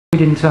We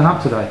didn't turn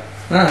up today.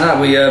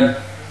 No, we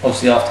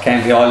obviously after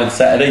Canvey Island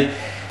Saturday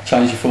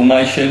changed the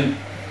formation.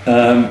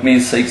 Me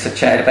and Seeks had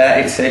chatted about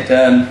it, said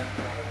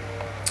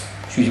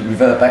should we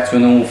revert back to a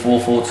normal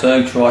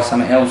 4-4-2, try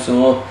something else,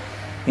 or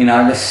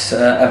let's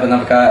have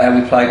another go at how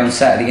we played on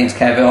Saturday against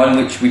Canvey Island,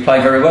 which we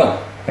played very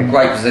well. Had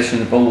great possession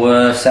of the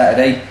ball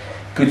Saturday,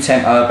 good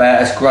tempo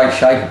about us, great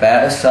shape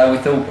about us, so we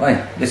thought,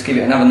 hey, let's give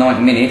it another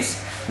 90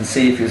 minutes and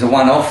see if it was a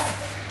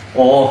one-off,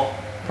 or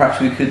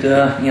perhaps we could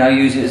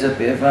use it as a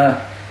bit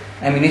of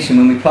ammunition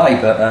when we play.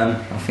 But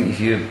I think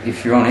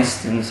if you're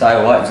honest and say,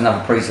 alright, it was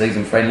another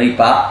pre-season friendly,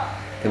 but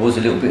there was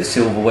a little bit of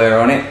silverware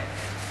on it.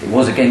 It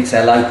was against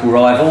our local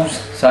rivals,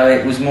 so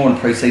it was more than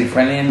pre-season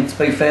friendly. And to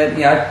be fair,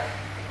 you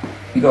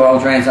got to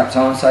hold your hands up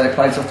and say they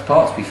played us off the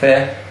park. To be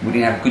fair, we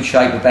didn't have a good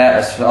shape about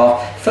us.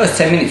 Our first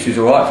 10 minutes was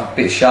alright for a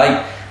bit of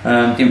shape,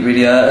 didn't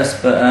really hurt us,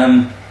 but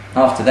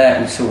after that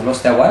we sort of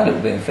lost our way a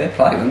little bit. And fair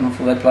play to them, I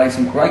thought they played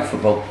some great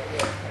football.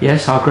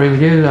 Yes, I agree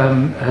with you.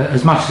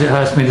 As much as it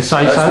hurts me to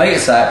say so. It hurts me to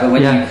say it, but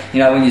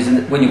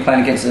when you're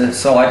playing against a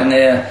side and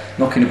they're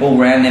knocking the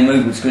ball around, their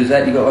movement's good as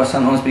that, you've got to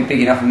sometimes be big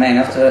enough and man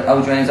enough to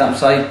hold your hands up and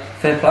say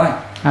fair play.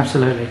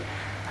 Absolutely.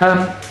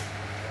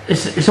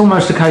 It's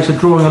almost a case of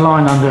drawing a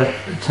line under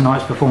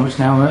tonight's performance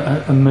now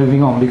and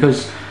moving on,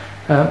 because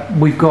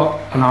we've got,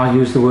 and I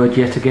use the word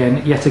yet again,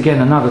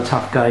 another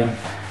tough game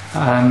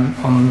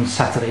on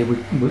Saturday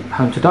with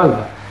home to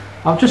Dover.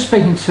 I was just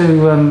speaking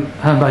to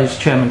Herne Bay's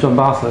chairman, John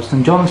Bathurst,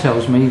 and John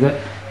tells me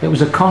that it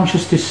was a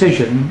conscious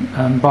decision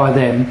by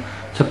them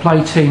to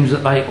play teams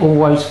that they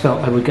always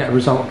felt they would get a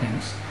result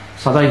against.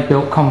 So they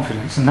built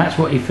confidence, and that's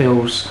what he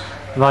feels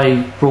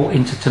they brought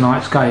into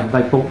tonight's game.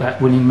 They brought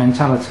that winning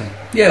mentality.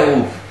 Yeah,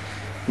 well,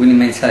 winning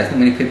mentality, not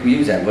many people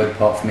use that word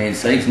apart from me and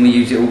Seeds, and we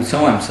use it all the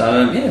time.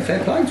 So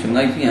fair play to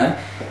them.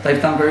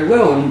 They've done very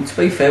well, and to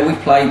be fair, we've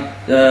played,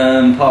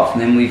 apart from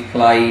them, we've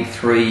played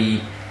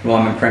 3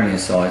 Ryman Premier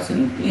sides,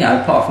 and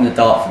apart from the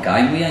Dartford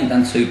game, we ain't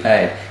done too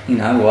bad. We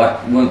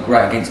weren't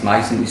great against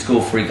Mason. We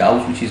scored 3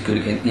 goals, which is good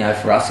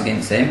against, for us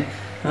against them.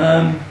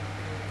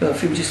 But I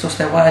think we just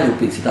lost our way a little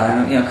bit today.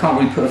 I can't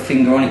really put a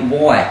finger on it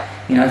why.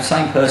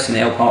 Same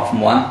personnel apart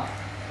from one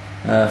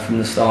from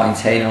the starting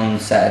 10 on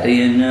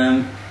Saturday,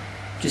 and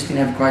just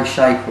didn't have a great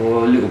shape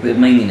or a little bit of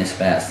meaningless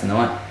about us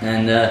tonight.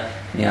 And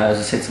as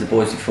I said to the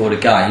boys before the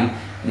game,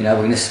 we're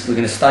going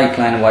to stay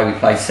playing the way we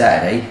played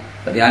Saturday.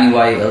 But the only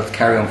way it'll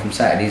carry on from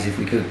Saturday is if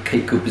we could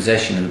keep good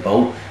possession of the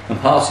ball and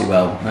pass it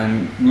well.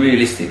 And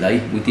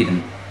realistically, we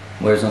didn't.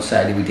 Whereas on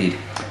Saturday, we did.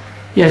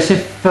 Yes,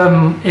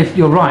 if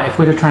you're right, if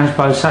we'd have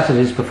transposed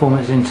Saturday's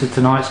performance into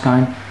tonight's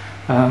game,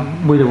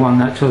 we'd have won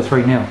that 2 or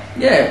 3-0.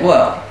 Yeah,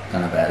 well, I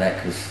don't know about that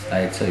because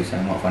they had 2, so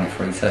we might have won it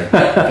 3-2.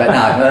 But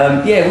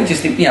no, we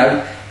just think,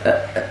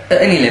 at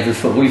any level of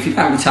football, if you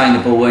don't retain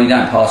the ball and you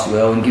don't pass it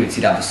well and give it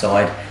to the other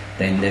side,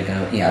 then they're going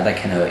to, they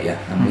can hurt you.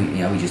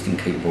 And we just didn't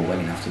keep the ball well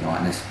enough tonight,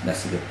 and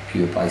that's the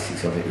pure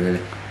basics of it,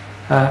 really.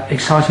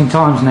 Exciting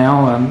times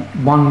now.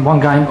 2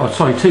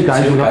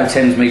 games. We've got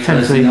Thamesmead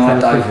Thursday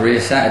night, Dover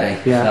here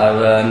Saturday. Yeah.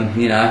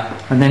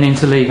 So and then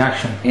into league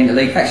action. Into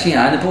league action,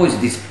 and the boys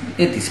are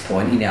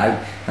disappointed,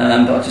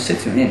 but I just said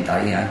to them at the end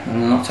of the day,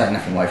 I'm not taking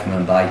nothing away from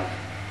Herne Bay.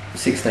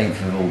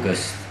 16th of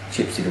August,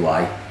 chips it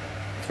away,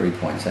 3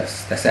 points.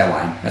 That's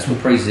our aim. That's what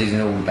pre-season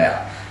is all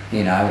about.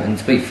 And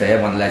to be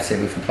fair, one of the lads said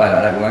if we play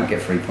like that we won't get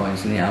 3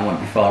 points, and I won't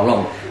be far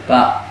wrong.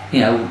 But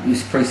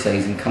this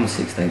pre-season, come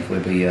 16th,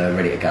 we'll be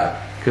ready to go.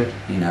 Good.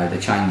 The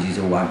changes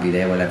all won't be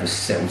there. We'll have a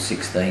settled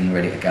 16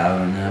 ready to go,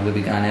 and we'll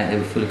be going out there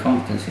with full of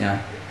confidence.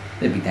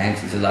 They'll be down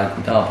to the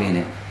local derby,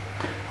 innit?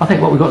 I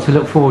think what we've got to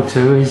look forward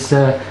to is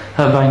Herne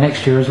Bay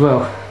next year as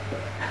well.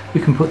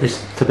 We can put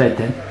this to bed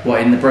then.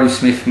 What, in the Bruce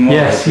Smith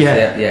Memorial? Yes,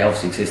 yeah. Yeah,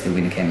 obviously because they'll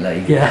win the Kent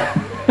League. Yeah.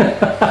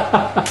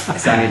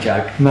 It's only a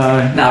joke.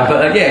 No,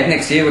 but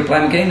next year we're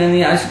playing again, and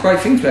it's a great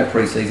thing to have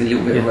pre-season. A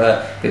little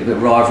bit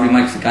of rivalry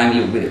makes the game a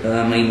little bit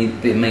of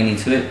meaning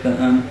to it. But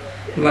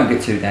we won't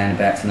get too down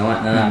about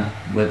tonight.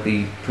 We'll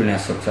be putting our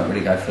socks up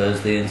ready to go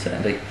Thursday and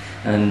Saturday,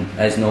 and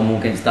as normal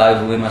against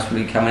Dover, we must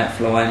really come out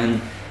flying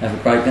and have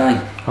a great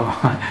game. All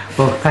right.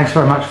 Well, thanks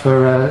very much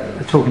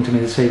for talking to me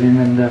this evening,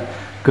 and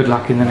good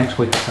luck in the next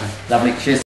week or so. Lovely. Cheers.